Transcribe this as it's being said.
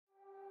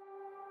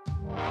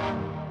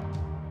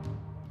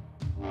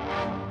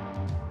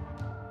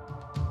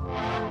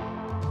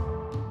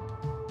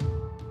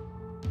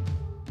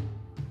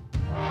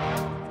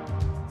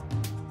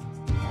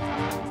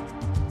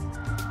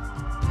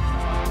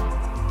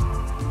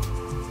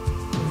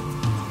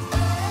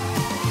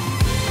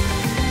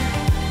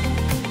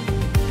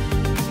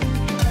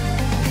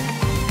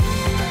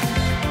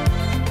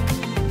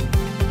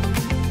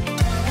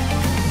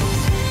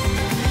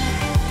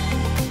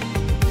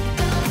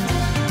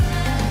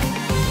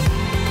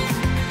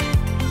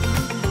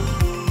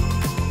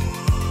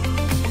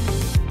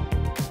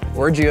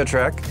We're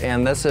GeoTrek,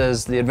 and this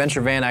is the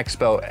Adventure Van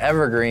Expo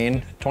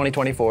Evergreen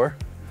 2024,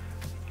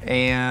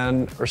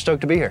 and we're stoked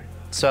to be here.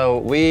 So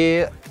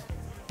we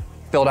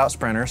build out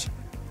sprinters.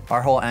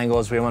 Our whole angle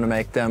is we want to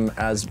make them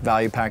as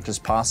value-packed as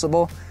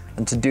possible,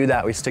 and to do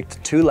that we stick to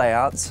 2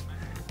 layouts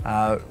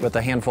with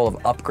a handful of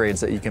upgrades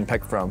that you can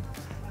pick from.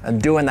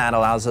 And doing that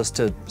allows us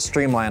to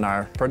streamline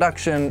our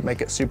production, make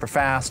it super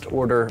fast,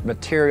 order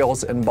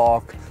materials in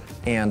bulk,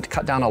 and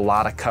cut down a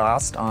lot of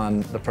cost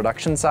on the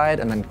production side,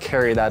 and then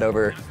carry that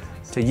over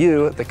to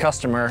you, the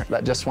customer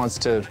that just wants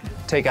to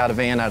take out a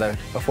van at an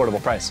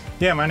affordable price.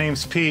 Yeah, my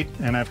name's Pete,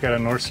 and I've got a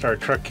North Star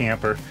truck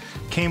camper.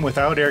 Came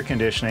without air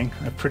conditioning.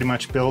 I pretty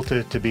much built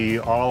it to be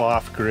all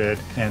off-grid,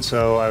 and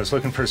so I was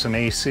looking for some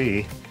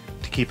AC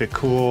to keep it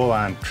cool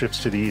on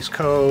trips to the East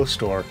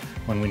Coast or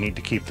when we need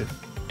to keep the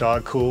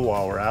dog cool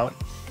while we're out.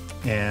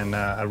 And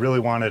I really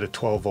wanted a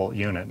 12-volt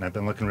unit, and I've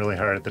been looking really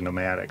hard at the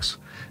Nomadics.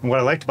 And what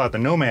I liked about the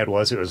Nomad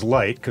was it was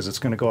light, because it's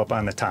going to go up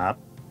on the top.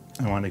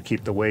 I wanted to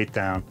keep the weight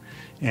down,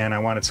 and I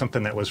wanted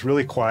something that was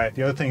really quiet.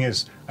 The other thing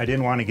is I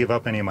didn't want to give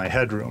up any of my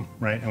headroom,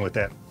 right? And with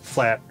that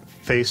flat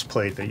face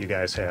plate that you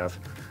guys have,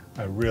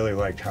 I really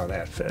liked how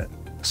that fit.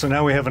 So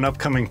now we have an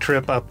upcoming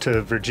trip up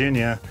to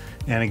Virginia,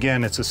 and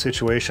again, it's a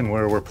situation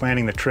where we're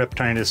planning the trip,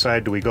 trying to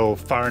decide, do we go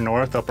far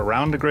north up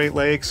around the Great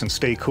Lakes and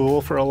stay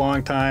cool for a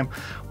long time,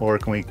 or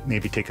can we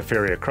maybe take a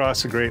ferry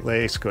across the Great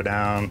Lakes, go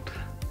down,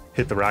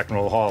 hit the Rock and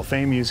Roll Hall of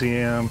Fame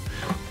Museum,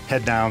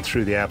 head down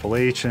through the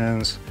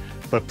Appalachians,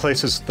 but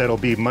places that'll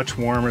be much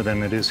warmer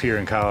than it is here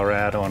in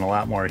Colorado and a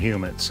lot more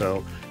humid.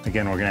 So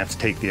again, we're gonna have to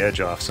take the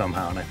edge off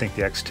somehow, and I think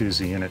the X2 is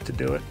the unit to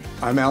do it.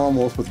 I'm Alan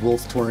Wolf with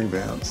Wolf Touring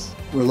Vans.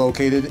 We're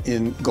located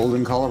in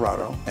Golden,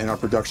 Colorado, and our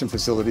production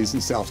facilities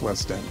in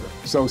Southwest Denver.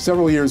 So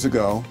several years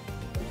ago,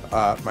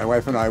 my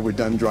wife and I were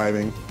done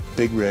driving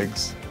big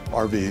rigs,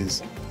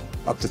 RVs,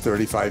 up to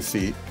 35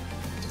 feet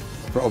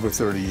for over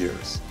 30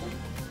 years.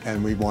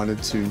 And we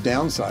wanted to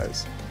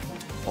downsize.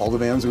 All the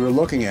vans we were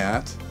looking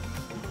at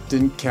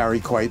didn't carry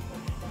quite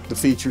the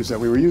features that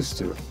we were used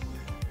to.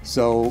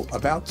 So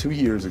about 2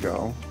 years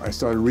ago, I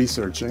started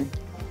researching,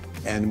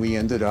 and we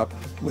ended up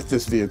with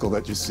this vehicle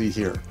that you see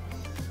here.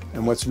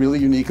 And what's really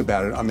unique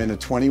about it, I'm in a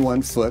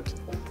 21-foot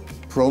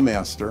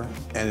ProMaster,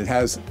 and it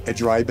has a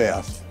dry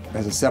bath. It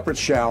has a separate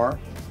shower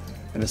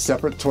and a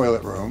separate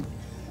toilet room.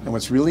 And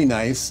what's really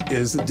nice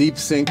is the deep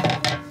sink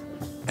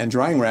and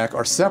drying rack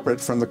are separate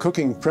from the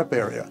cooking prep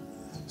area.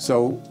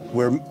 So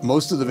where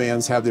most of the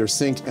vans have their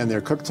sink and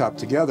their cooktop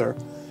together,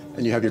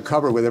 and you have your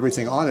cover with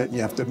everything on it, and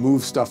you have to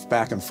move stuff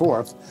back and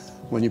forth,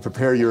 when you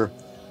prepare your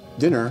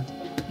dinner,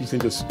 you can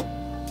just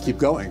keep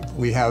going.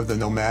 We have the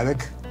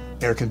Nomadic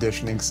air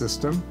conditioning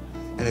system,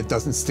 and it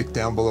doesn't stick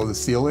down below the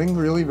ceiling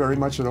really very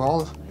much at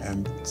all,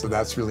 and so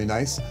that's really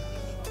nice.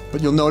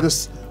 But you'll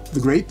notice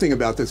the great thing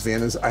about this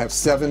van is I have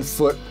 7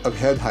 foot of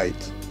head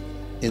height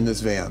in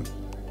this van.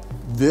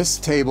 This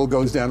table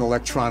goes down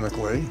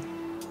electronically,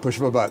 push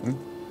of a button,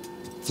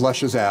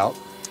 flushes out,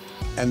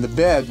 and the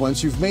bed,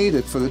 once you've made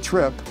it for the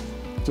trip,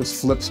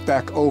 just flips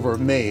back over,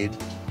 made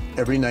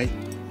every night,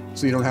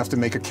 so you don't have to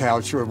make a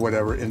couch or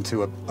whatever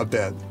into a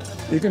bed.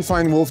 You can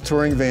find Wolf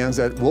Touring Vans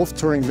at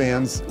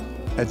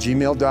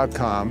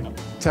wolftouringvans@gmail.com,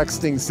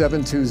 texting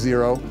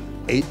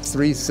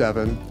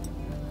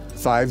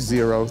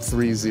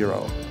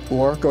 720-837-5030,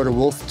 or go to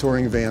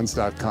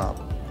wolftouringvans.com.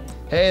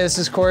 Hey, this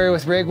is Corey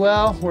with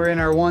Rigwell. We're in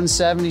our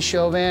 170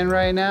 show van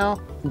right now.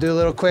 Do a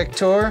little quick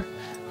tour.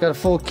 Got a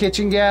full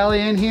kitchen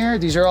galley in here.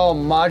 These are all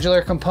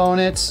modular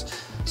components.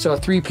 So a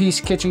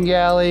 3-piece kitchen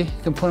galley, you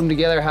can put them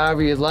together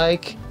however you'd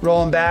like.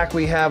 Rolling back,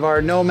 we have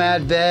our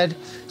Nomad bed.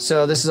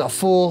 So this is a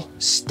full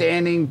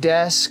standing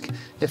desk.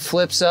 It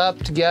flips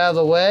up to get out of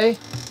the way.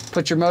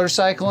 Put your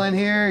motorcycle in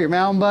here, your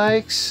mountain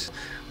bikes.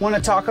 Want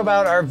to talk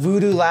about our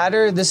Voodoo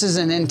ladder. This is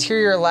an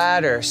interior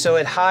ladder, so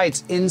it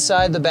hides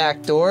inside the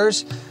back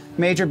doors.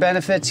 Major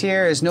benefits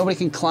here is nobody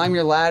can climb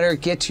your ladder,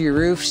 get to your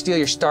roof, steal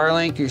your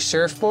Starlink, your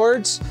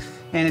surfboards.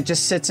 And it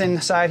just sits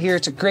inside here.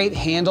 It's a great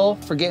handle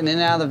for getting in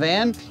and out of the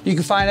van. You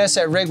can find us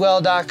at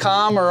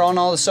rigwell.com or on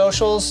all the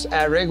socials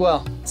at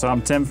Rigwell. So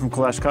I'm Tim from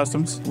Kalesh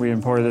Customs. We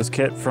imported this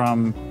kit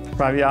from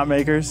private yacht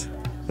makers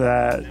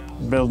that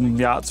build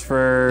yachts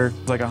for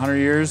like 100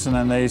 years, and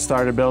then they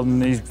started building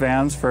these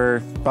vans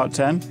for about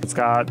 10. It's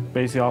got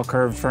basically all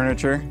curved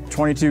furniture,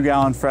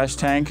 22-gallon fresh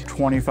tank,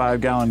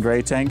 25-gallon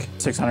gray tank,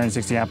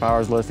 660 amp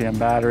hours lithium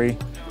battery,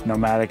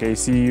 Nomadic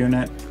AC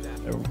unit.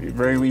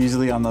 Very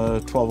easily on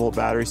the 12-volt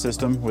battery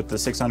system with the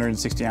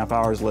 660 amp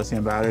hours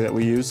lithium battery that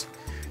we use.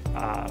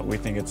 We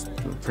think it's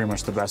pretty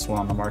much the best one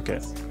on the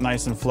market.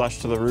 Nice and flush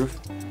to the roof.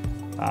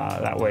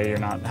 That way you're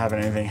not having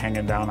anything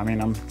hanging down. I mean,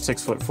 I'm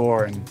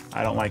 6'4" and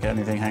I don't like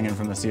anything hanging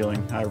from the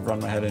ceiling. I run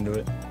my head into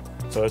it.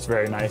 So it's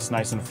very nice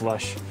and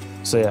flush.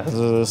 So yeah,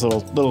 this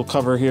little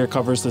cover here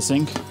covers the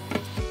sink.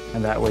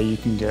 And that way you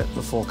can get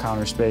the full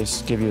counter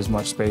space, give you as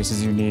much space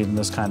as you need, and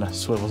this kind of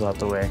swivels out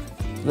the way.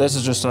 This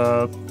is just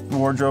a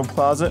wardrobe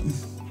closet.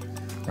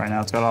 Right now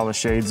it's got all the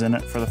shades in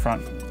it for the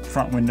front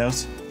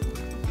windows.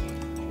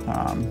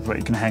 But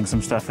you can hang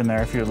some stuff in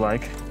there if you'd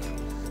like.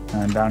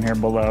 And down here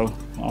below,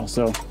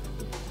 also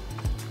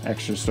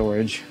extra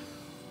storage.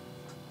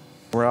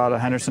 We're out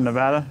of Henderson,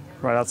 Nevada,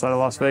 right outside of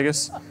Las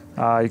Vegas.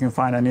 You can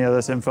find any of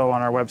this info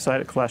on our website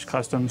at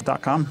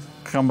kaleshcustoms.com.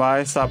 Come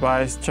by, stop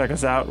by, check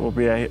us out. We'll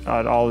be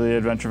at all the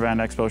Adventure Van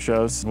Expo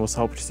shows. We'll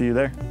hope to see you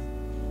there.